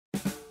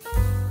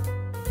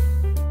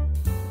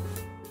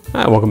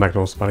Hi, welcome back to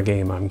Once Upon a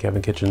Game. I'm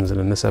Kevin Kitchens, and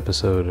in this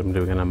episode I'm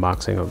doing an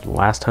unboxing of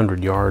Last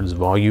 100 Yards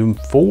Volume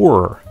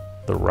 4,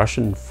 The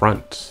Russian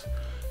Front,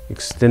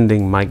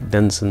 extending Mike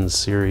Denson's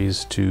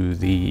series to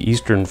the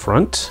Eastern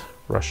Front,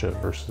 Russia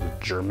versus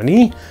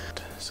Germany.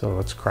 So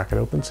let's crack it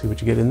open, see what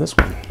you get in this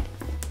one.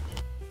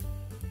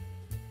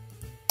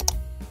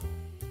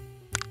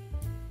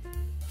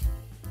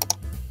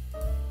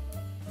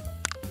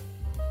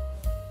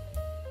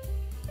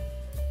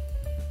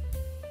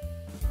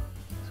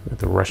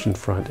 The Russian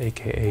Front,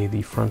 aka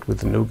the front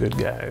with no good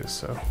guys.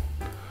 So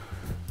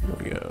here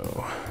we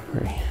go.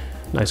 Very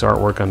nice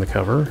artwork on the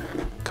cover,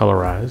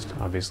 colorized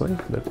obviously,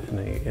 but in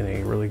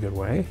a really good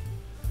way.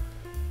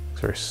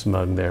 Looks very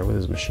smug there with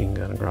his machine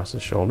gun across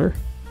his shoulder.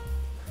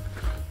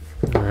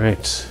 All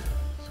right, so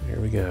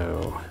here we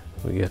go.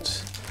 We get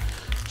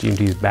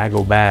GMT's bag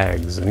o'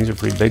 bags, and these are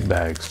pretty big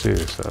bags too,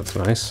 so that's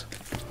nice.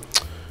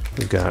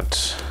 We've got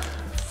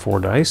 4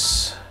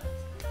 dice.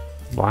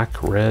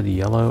 Black, red,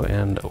 yellow,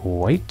 and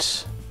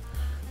white.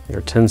 They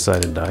are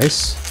 10-sided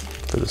dice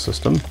for the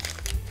system.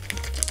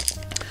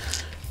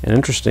 And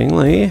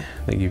interestingly,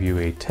 they give you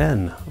a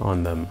 10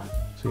 on them,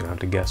 so you don't have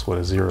to guess what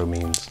a 0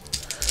 means.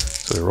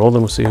 So we roll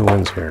them, we'll see who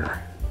wins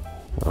here.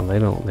 Well, they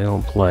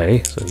don't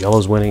play. So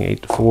yellow's winning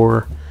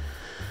 8-4,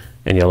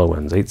 and yellow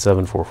wins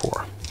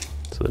 8-7-4-4.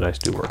 So the dice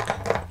do work.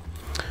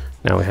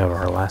 Now we have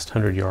our Last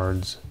 100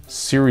 Yards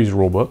series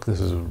rulebook.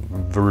 This is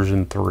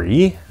version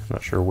 3. I'm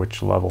not sure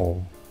which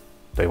level.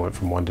 They went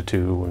from 1 to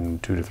 2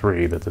 and 2 to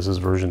 3, but this is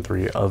version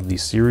 3 of the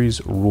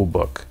series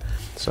rulebook.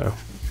 So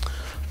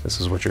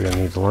this is what you're going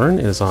to need to learn.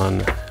 It is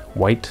on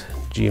white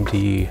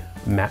GMT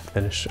matte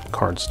finish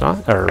card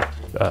stock, or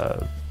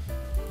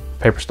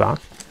paper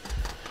stock.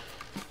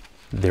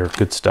 They're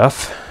good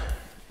stuff,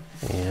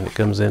 and it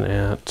comes in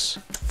at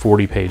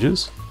 40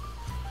 pages.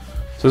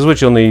 So this is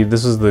what you'll need.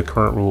 This is the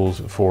current rules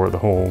for the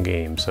whole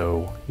game.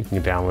 So you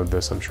can download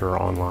this, I'm sure,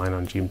 online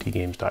on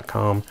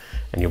gmtgames.com,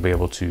 and you'll be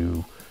able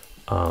to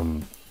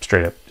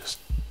straight up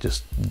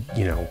just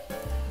you know,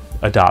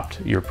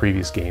 adopt your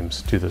previous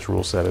games to this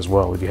rule set as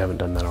well if you haven't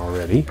done that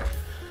already.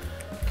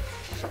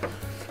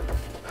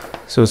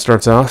 So it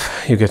starts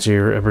off, you get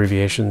your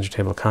abbreviations, your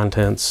table of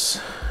contents,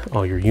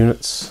 all your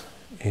units,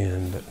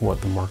 and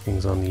what the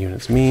markings on the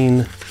units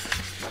mean,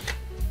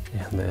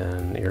 and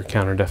then your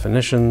counter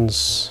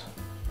definitions,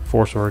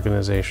 force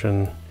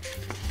organization,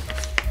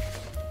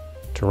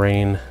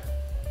 terrain,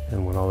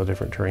 and what all the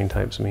different terrain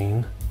types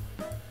mean,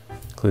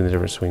 including the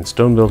difference between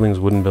stone buildings,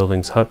 wooden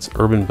buildings, huts,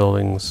 urban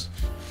buildings,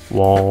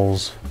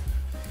 walls.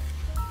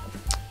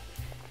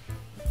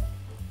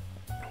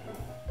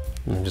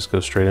 And then just go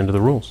straight into the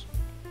rules.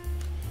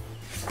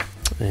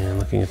 And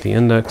looking at the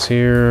index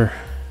here,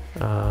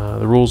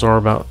 the rules are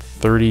about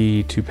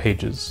 32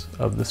 pages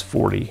of this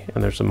 40,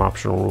 and there's some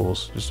optional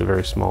rules, just a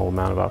very small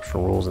amount of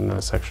optional rules, and then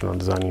a section on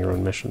designing your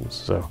own missions.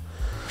 So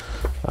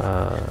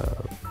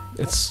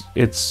it's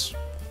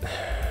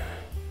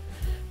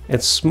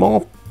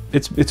small.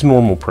 It's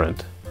normal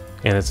print,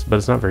 and but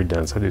it's not very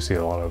dense. I do see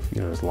a lot of,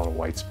 there's a lot of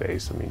white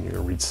space. I mean, you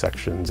read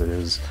sections. It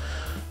is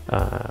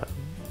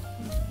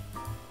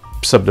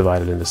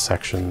subdivided into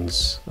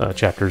sections,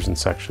 chapters and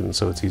sections,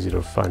 so it's easy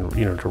to find,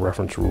 to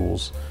reference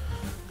rules.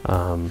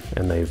 And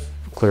they've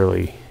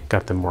clearly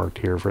got them marked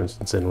here. For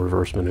instance, in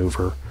reverse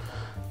maneuver,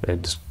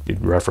 it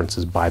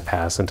references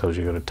bypass and tells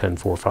you to go to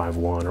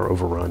 10-4-5-1 or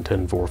overrun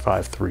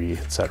 10-4-5-3,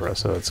 etc.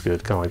 So it's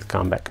good, kind of like the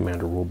Combat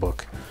Commander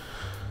rulebook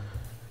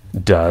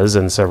does,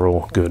 and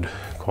several good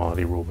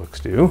quality rulebooks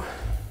do.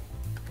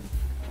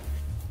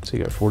 So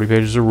you got 40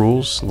 pages of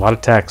rules, a lot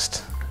of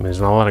text. I mean,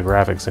 there's not a lot of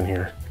graphics in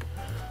here.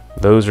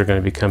 Those are going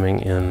to be coming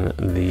in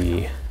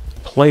the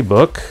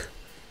playbook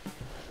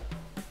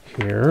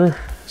here.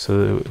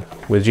 So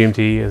with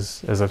GMT,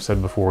 as I've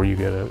said before, you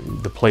get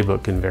the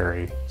playbook can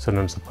vary.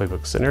 Sometimes the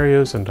playbook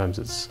scenarios, sometimes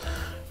it's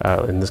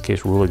in this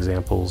case rule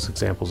examples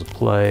of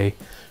play,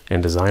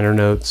 and designer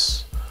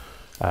notes.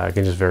 It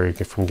can just vary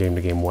from game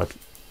to game what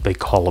they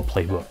call a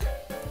playbook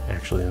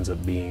actually ends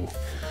up being.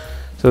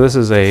 So this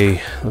is another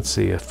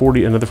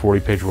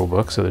 40-page rule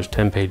book. So there's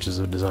 10 pages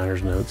of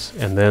designer's notes,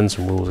 and then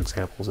some rules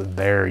examples, and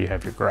there you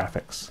have your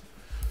graphics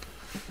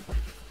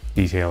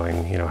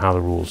detailing, how the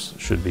rules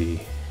should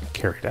be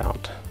carried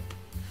out.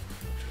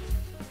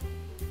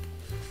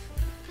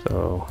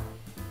 So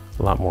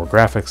a lot more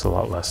graphics, a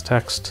lot less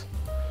text,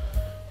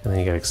 and then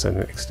you get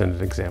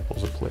extended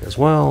examples of play as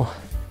well,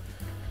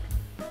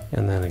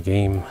 and then a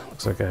game.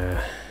 Looks like an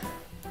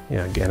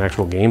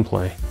actual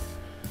gameplay.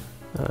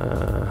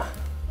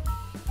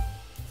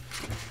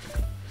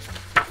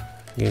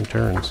 Game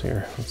turns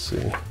here. Let's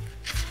see.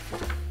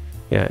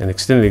 Yeah, in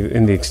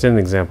the extended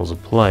examples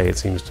of play, it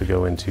seems to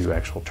go into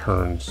actual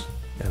turns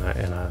and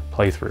a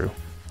playthrough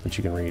that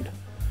you can read.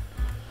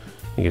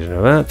 You get to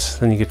know that,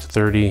 then you get to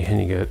 30,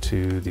 and you get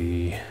to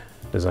the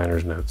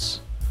designer's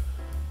notes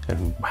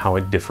and how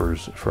it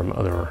differs from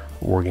other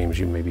war games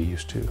you may be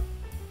used to.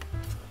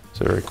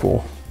 So very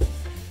cool.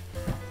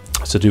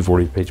 So 2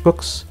 40-page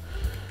books.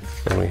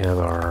 Then we have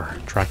our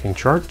tracking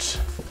chart,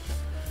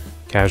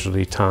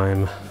 casualty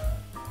time,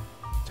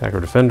 attacker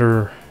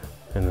defender,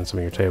 and then some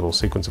of your tables: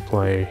 sequence of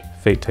play,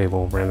 fate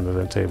table, random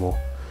event table,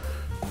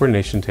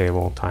 coordination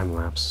table, time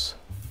lapse.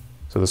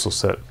 So this will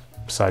sit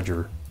beside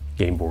your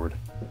game board.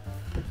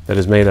 That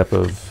is made up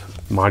of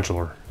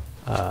modular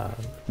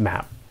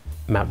map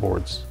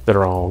boards that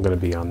are all going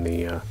to be on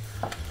the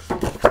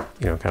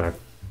kind of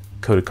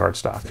coded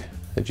cardstock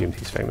that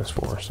GMT is famous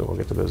for. So we'll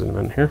get to those in a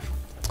minute here.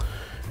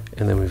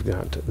 And then we've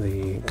got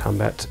the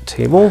combat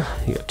table.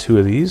 You got 2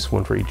 of these,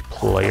 one for each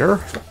player.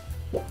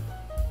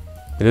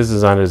 It is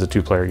designed as a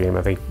 2-player game.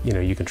 I think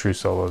you can true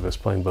solo this,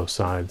 playing both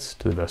sides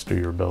to the best of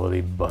your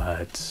ability,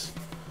 but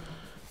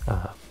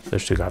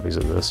there's 2 copies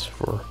of this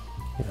for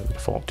the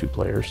default 2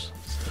 players.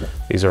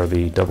 These are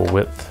the double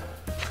width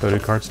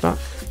coded cardstock.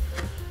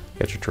 You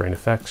got your terrain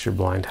effects, your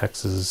blind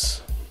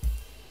hexes,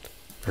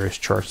 various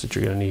charts that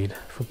you're going to need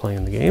for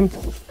playing the game.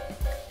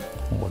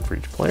 One for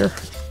each player.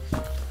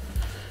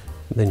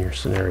 Then your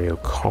scenario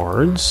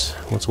cards.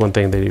 What's one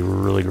thing they do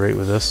really great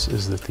with this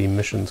is that the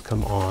missions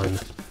come on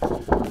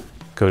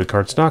coded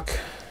cardstock.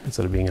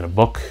 Instead of being in a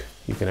book,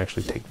 you can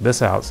actually take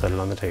this out, set it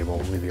on the table,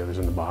 leave the others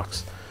in the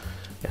box,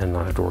 and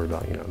not have to worry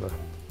about the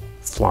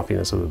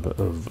floppiness of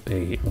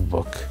a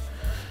book.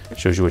 It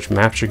shows you which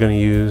maps you're going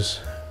to use,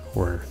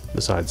 where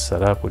the side's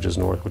set up, which is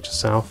north, which is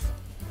south.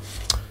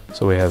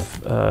 So we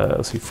have,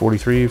 let's see,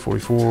 43,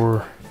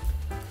 44,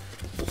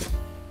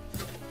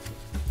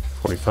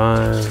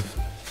 45,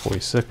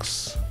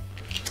 46.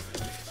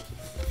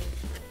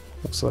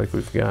 Looks like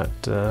we've got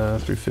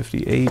through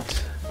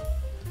 58.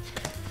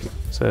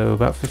 So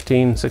about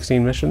 15,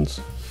 16 missions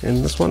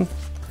in this one.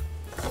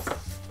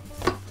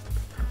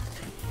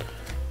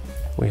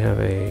 We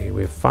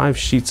have 5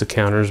 sheets of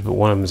counters, but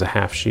one of them is a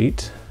half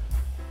sheet.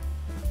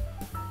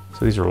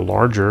 So these are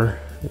larger.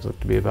 These look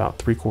to be about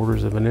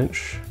 3/4 of an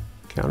inch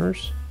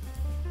counters.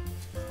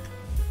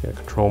 You got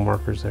control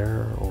markers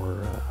there,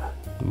 or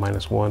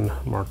 -1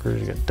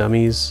 markers. You got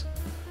dummies,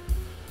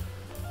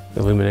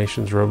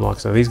 illuminations,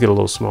 roadblocks. Now these get a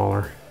little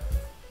smaller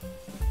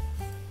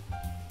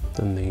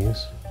than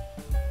these,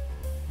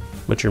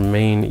 but your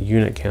main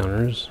unit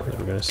counters, as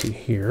we're going to see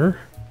here,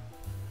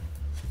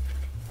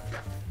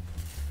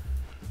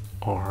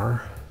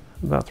 are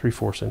about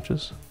 3/4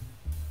 inches.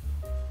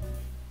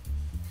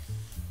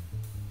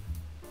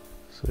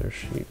 So there's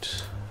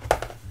sheet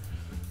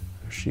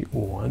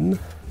 1.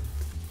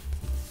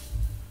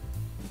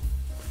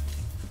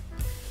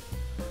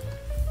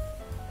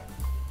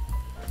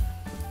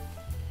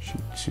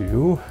 Sheet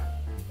 2.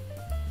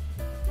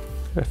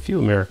 Got a few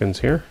Americans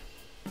here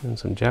and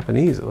some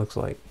Japanese, it looks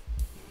like.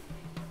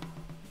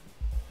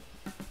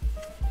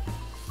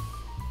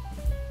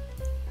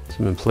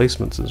 Some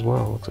emplacements as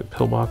well. Looks like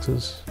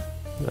pillboxes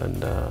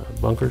and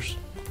bunkers.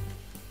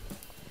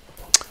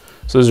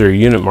 So those are your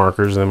unit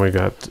markers. And then we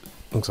got,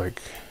 looks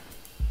like,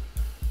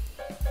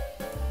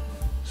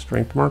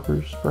 strength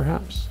markers,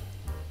 perhaps.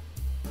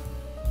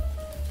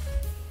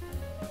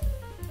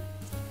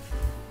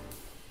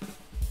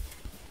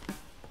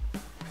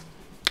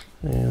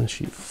 And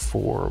sheet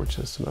 4, which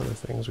has some other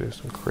things. We have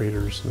some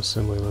craters, some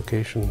assembly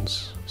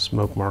locations,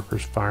 smoke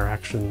markers, fire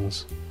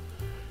actions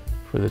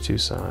for the 2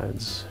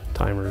 sides,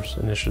 timers,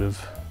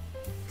 initiative,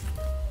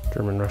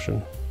 German,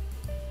 Russian.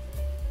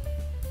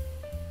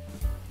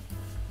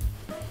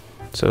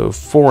 So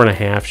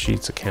 4.5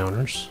 sheets of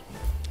counters.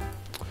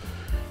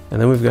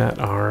 And then we've got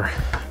our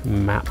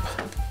map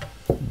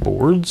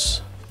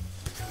boards.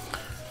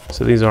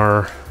 So these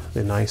are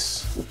the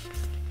nice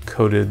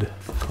coded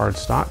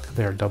cardstock.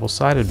 They are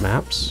double-sided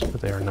maps,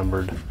 but they are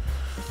numbered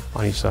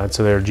on each side.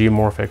 So they're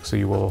geomorphic, so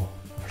you will,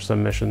 for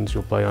some missions,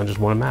 you'll play on just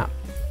one map.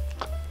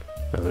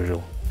 Others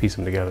you'll piece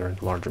them together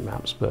into larger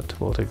maps, but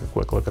we'll take a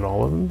quick look at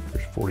all of them.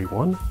 There's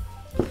 41,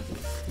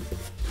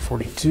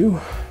 42.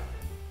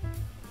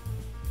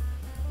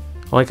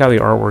 I like how the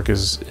artwork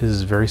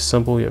is very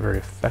simple yet very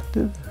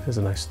effective. It has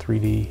a nice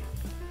 3D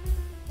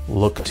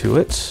look to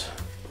it.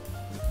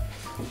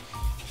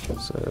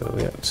 So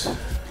we got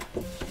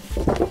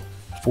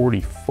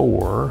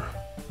 44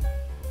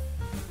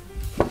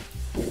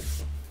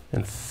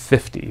 and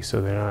 50.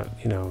 So they're not,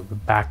 the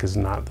back is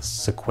not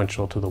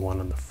sequential to the one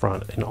on the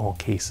front in all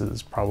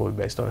cases, probably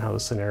based on how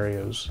the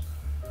scenarios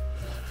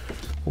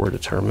were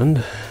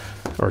determined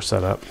or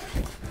set up.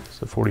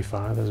 So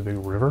 45 has a big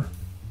river.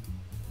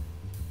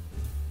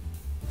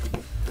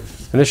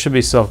 And this should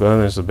be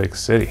self-governed. There's a big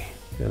city.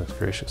 Goodness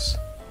gracious.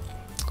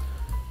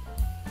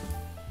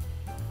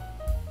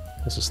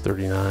 This is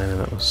 39 and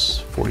that was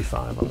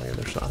 45 on the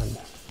other side.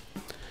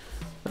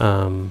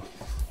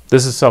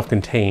 This is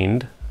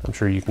self-contained. I'm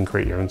sure you can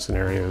create your own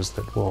scenarios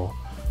that will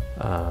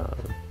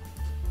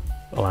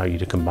allow you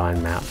to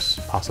combine maps,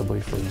 possibly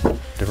from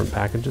different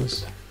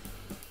packages.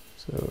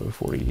 So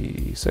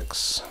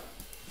 46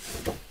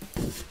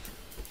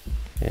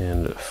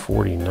 and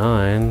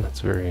 49.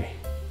 That's very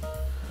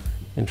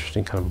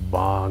interesting kind of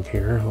bog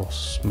here, a little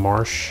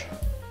marsh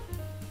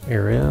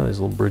area, these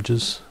little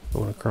bridges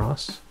going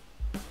across.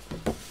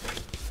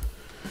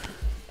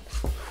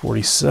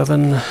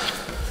 47 and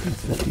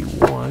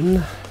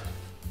 51.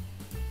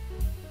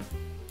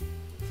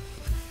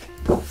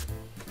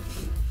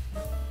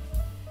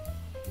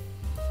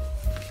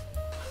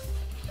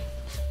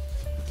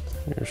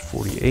 There's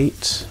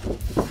 48.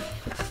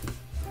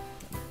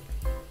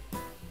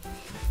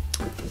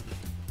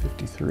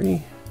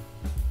 53.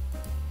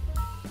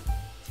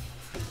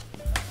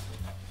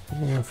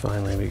 And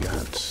finally we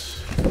got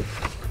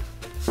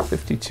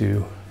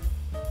 52.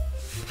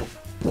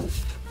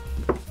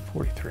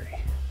 43.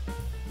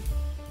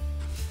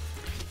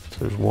 So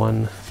there's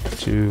 1,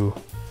 2,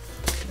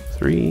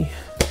 3,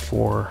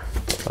 4,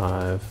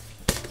 5,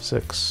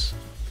 6,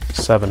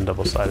 7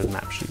 double-sided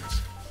map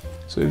sheets.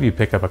 So if you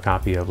pick up a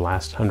copy of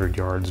Last 100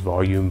 Yards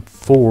Volume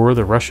 4,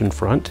 The Russian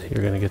Front,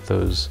 you're going to get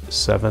those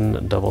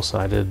 7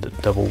 double-sided,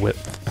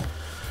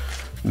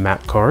 double-width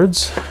map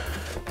cards,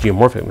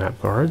 geomorphic map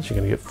cards. You're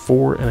going to get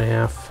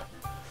 4.5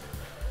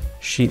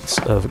 sheets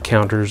of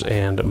counters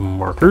and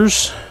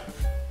markers.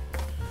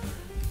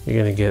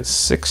 You're going to get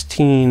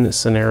 16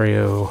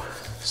 scenarios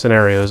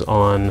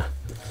on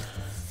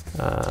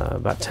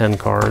about 10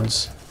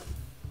 cards,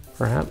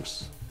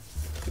 perhaps.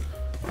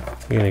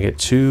 You're going to get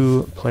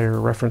 2 player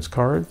reference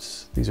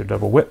cards. These are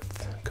double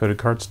width, coated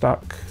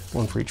cardstock,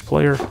 1 for each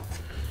player.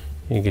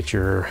 You get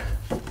your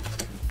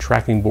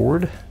tracking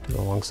board to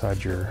go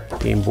alongside your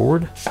game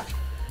board.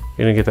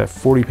 You're going to get that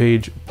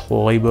 40-page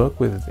playbook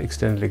with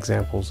extended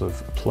examples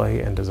of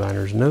play and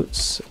designer's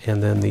notes,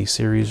 and then the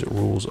series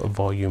rules of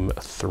volume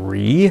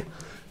 3, which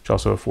is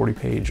also a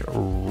 40-page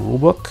rule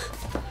book.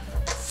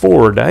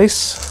 4 dice.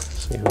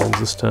 See who wins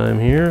this time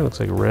here. Looks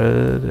like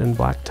red and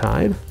black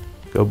tied.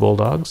 Go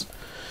Bulldogs.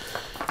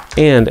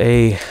 And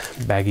a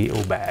baggie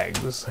o'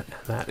 bags. And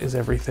that is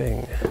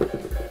everything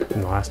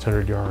in The Last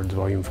 100 Yards,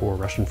 Volume 4,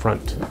 Russian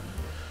Front,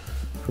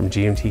 from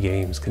GMT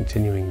Games,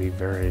 continuing the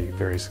very,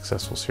 very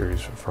successful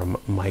series from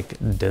Mike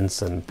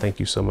Denson.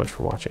 Thank you so much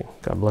for watching.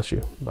 God bless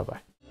you.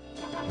 Bye-bye.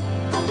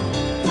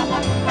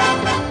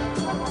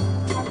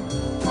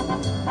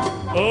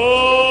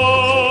 Oh!